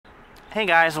Hey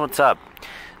guys, what's up?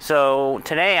 So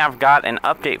today I've got an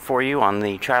update for you on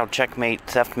the Child Checkmate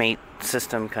Theft-Mate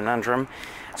system conundrum.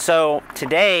 So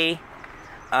today,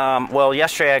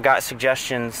 yesterday I got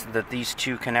suggestions that these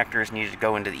two connectors needed to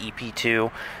go into the EP2,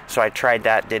 so I tried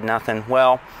that, did nothing.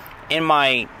 Well, in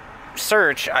my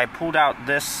search, I pulled out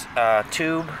this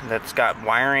tube that's got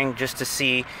wiring just to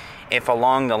see if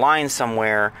along the line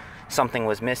somewhere something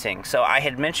was missing. So I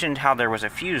had mentioned how there was a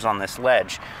fuse on this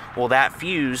ledge. Well, that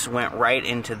fuse went right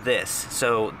into this.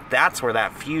 So that's where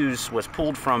that fuse was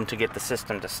pulled from to get the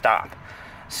system to stop.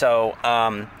 So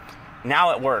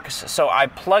now it works. So I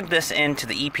plugged this into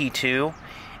the EP2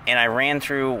 and I ran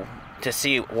through to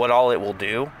see what all it will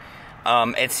do.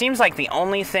 It seems like the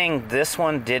only thing this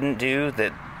one didn't do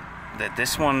that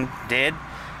this one did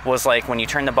was like when you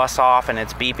turn the bus off and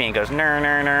it's beeping, it goes ner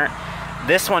ner ner.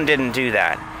 This one didn't do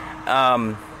that.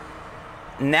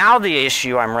 Now the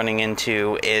issue I'm running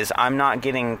into is I'm not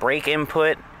getting brake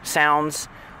input sounds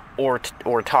or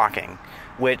talking,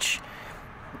 which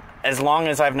as long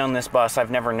as I've known this bus,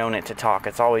 I've never known it to talk.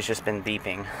 It's always just been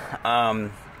beeping.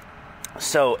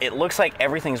 So it looks like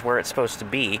everything's where it's supposed to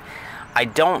be. I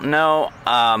don't know.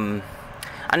 I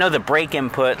know the brake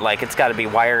input, like it's got to be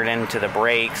wired into the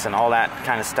brakes and all that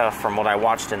kind of stuff from what I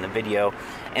watched in the video,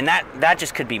 and that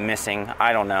just could be missing.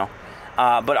 I don't know.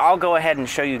 But I'll go ahead and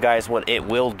show you guys what it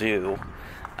will do,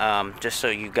 just so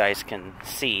you guys can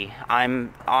see.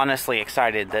 I'm honestly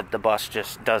excited that the bus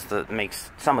just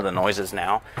makes some of the noises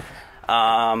now.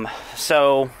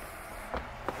 So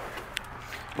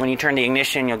when you turn the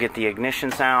ignition, you'll get the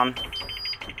ignition sound.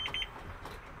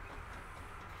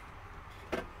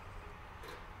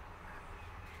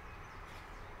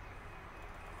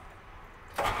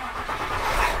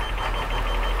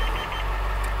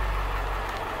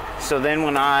 So then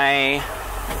when I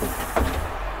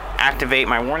activate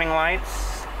my warning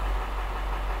lights,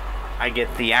 I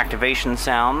get the activation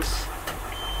sounds.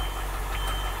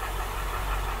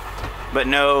 But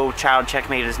no Child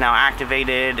Checkmate is now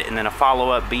activated, and then a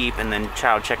follow-up beep, and then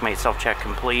Child Checkmate self-check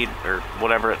complete, or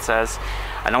whatever it says.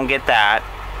 I don't get that.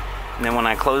 And then when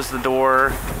I close the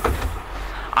door,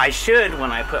 I should,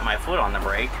 when I put my foot on the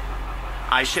brake,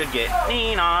 I should get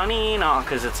nee-naw,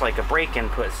 because it's like a brake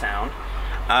input sound.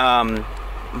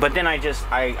 But then I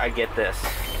get this,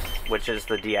 which is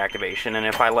the deactivation, and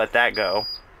if I let that go,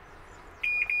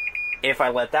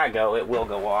 it will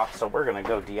go off, so we're gonna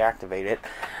go deactivate it.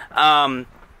 And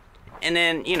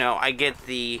then, you know, I get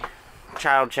the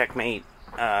Child Checkmate,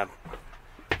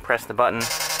 press the button,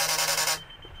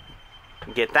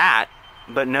 get that,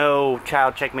 but no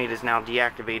Child Checkmate is now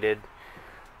deactivated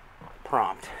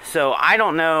prompt. So I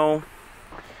don't know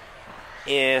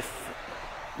if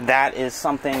that is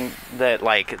something that,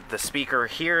 like, the speaker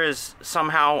here is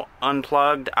somehow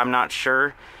unplugged. I'm not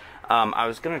sure. I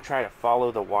was going to try to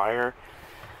follow the wire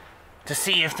to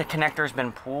see if the connector's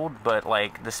been pulled, but,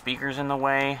 like, the speaker's in the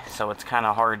way, so it's kind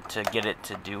of hard to get it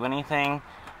to do anything.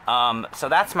 So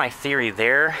that's my theory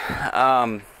there.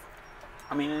 I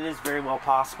mean, it is very well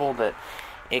possible that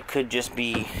it could just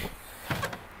be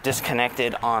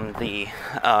disconnected on the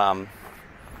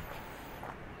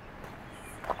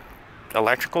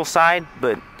electrical side,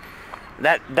 but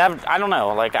that I don't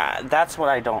know. Like, that's what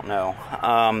I don't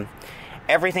know.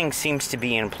 Everything seems to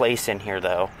be in place in here,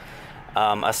 though.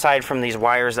 Aside from these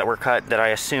wires that were cut that I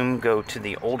assume go to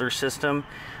the older system,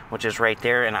 which is right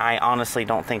there, and I honestly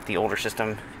don't think the older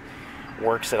system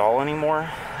works at all anymore,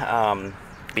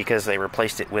 because they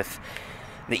replaced it with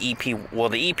the EP. Well,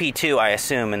 the EP2, I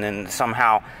assume, and then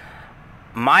somehow.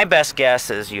 My best guess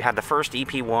is you had the first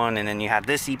EP1, and then you had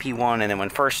this EP1, and then when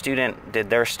First Student did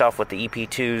their stuff with the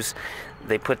EP2s,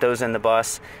 they put those in the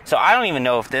bus. So I don't even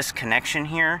know if this connection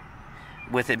here,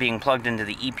 with it being plugged into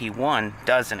the EP1,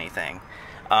 does anything.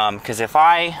 Because if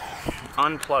I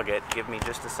unplug it, give me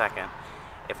just a second.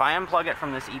 If I unplug it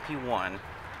from this EP1,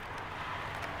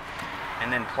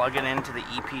 and then plug it into the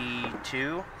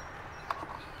EP2,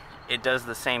 it does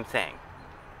the same thing.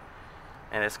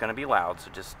 And it's going to be loud, so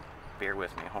just bear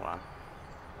with me, hold on.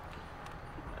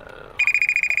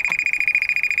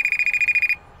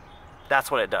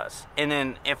 That's what it does. And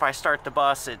then if I start the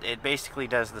bus, it basically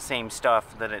does the same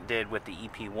stuff that it did with the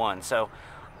EP1. So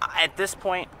at this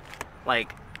point,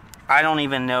 like, I don't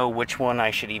even know which one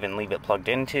I should even leave it plugged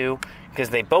into,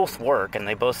 because they both work and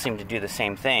they both seem to do the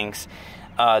same things.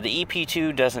 The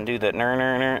EP2 doesn't do the ner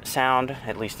ner ner sound.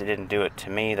 At least it didn't do it to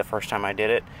me the first time I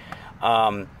did it.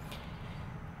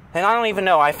 And I don't even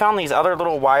know, I found these other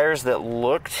little wires that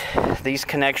these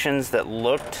connections that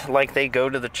looked like they go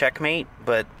to the Checkmate,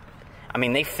 but, I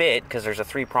mean, they fit, because there's a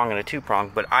 3-prong and a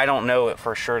 2-prong, but I don't know it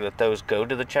for sure that those go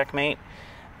to the Checkmate.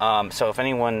 So if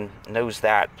anyone knows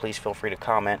that, please feel free to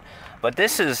comment. But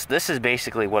this is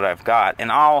basically what I've got,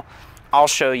 and I'll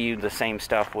show you the same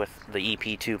stuff with the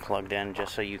EP2 plugged in,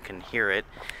 just so you can hear it.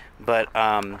 But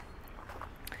when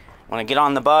I get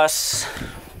on the bus,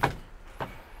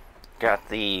 got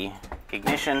the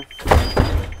ignition.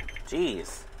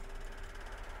 Jeez.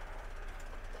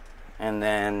 And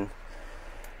then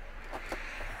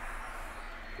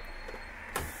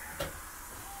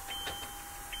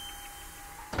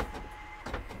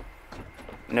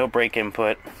no brake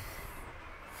input.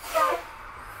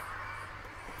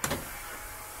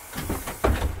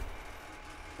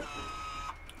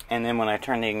 And then when I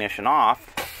turn the ignition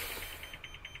off,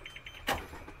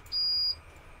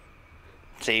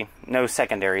 see, no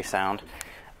secondary sound.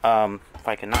 If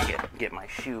I cannot get my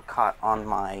shoe caught on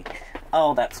my...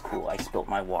 Oh, that's cool. I spilled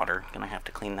my water. Gonna have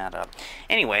to clean that up.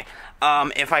 Anyway,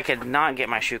 if I could not get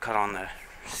my shoe caught on the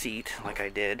seat like I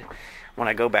did, when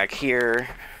I go back here,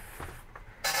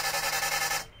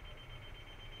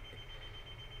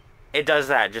 it does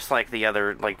that just like the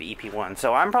other, like the EP1.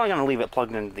 So I'm probably gonna leave it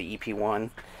plugged into the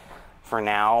EP1 for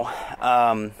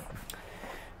now,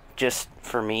 just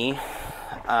for me.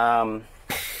 But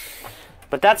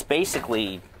that's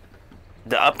basically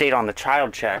the update on the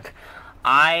child check.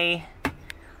 I,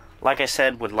 like I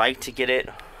said, would like to get it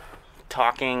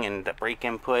talking and the brake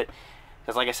input,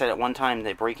 because like I said, at one time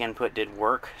the brake input did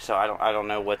work, so I don't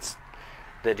know what's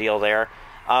the deal there.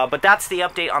 But that's the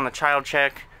update on the child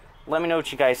check. Let me know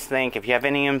what you guys think. If you have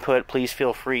any input, please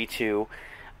feel free to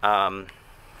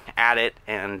add it,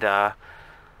 and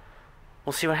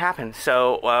we'll see what happens.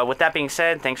 So with that being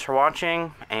said, thanks for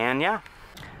watching, and yeah.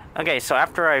 Okay, so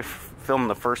after I filmed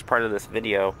the first part of this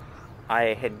video,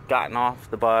 I had gotten off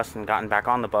the bus and gotten back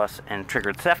on the bus and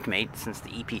triggered Checkmate, since the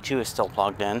EP2 is still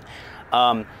plugged in.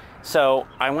 So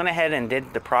I went ahead and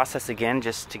did the process again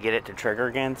just to get it to trigger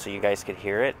again so you guys could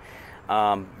hear it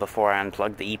before I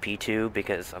unplugged the EP2,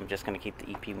 because I'm just going to keep the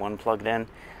EP1 plugged in.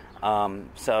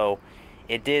 So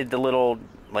it did the little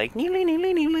like neely,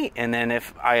 neely, neely, and then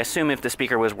I assume if the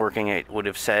speaker was working, it would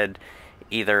have said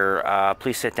either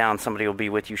please sit down, somebody will be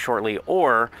with you shortly,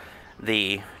 or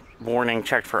the warning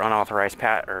checked for unauthorized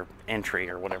or entry,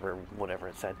 or whatever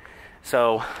it said.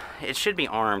 So it should be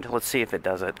armed. Let's see if it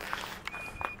does it.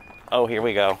 Oh, here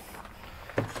we go.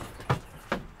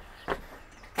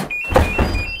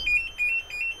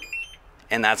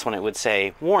 And that's when it would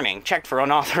say warning checked for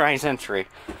unauthorized entry.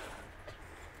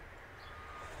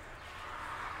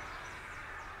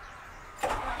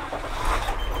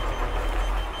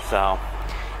 So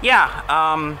yeah,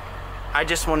 I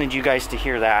just wanted you guys to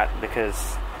hear that,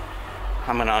 because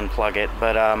I'm gonna unplug it,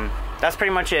 but that's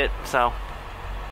pretty much it. So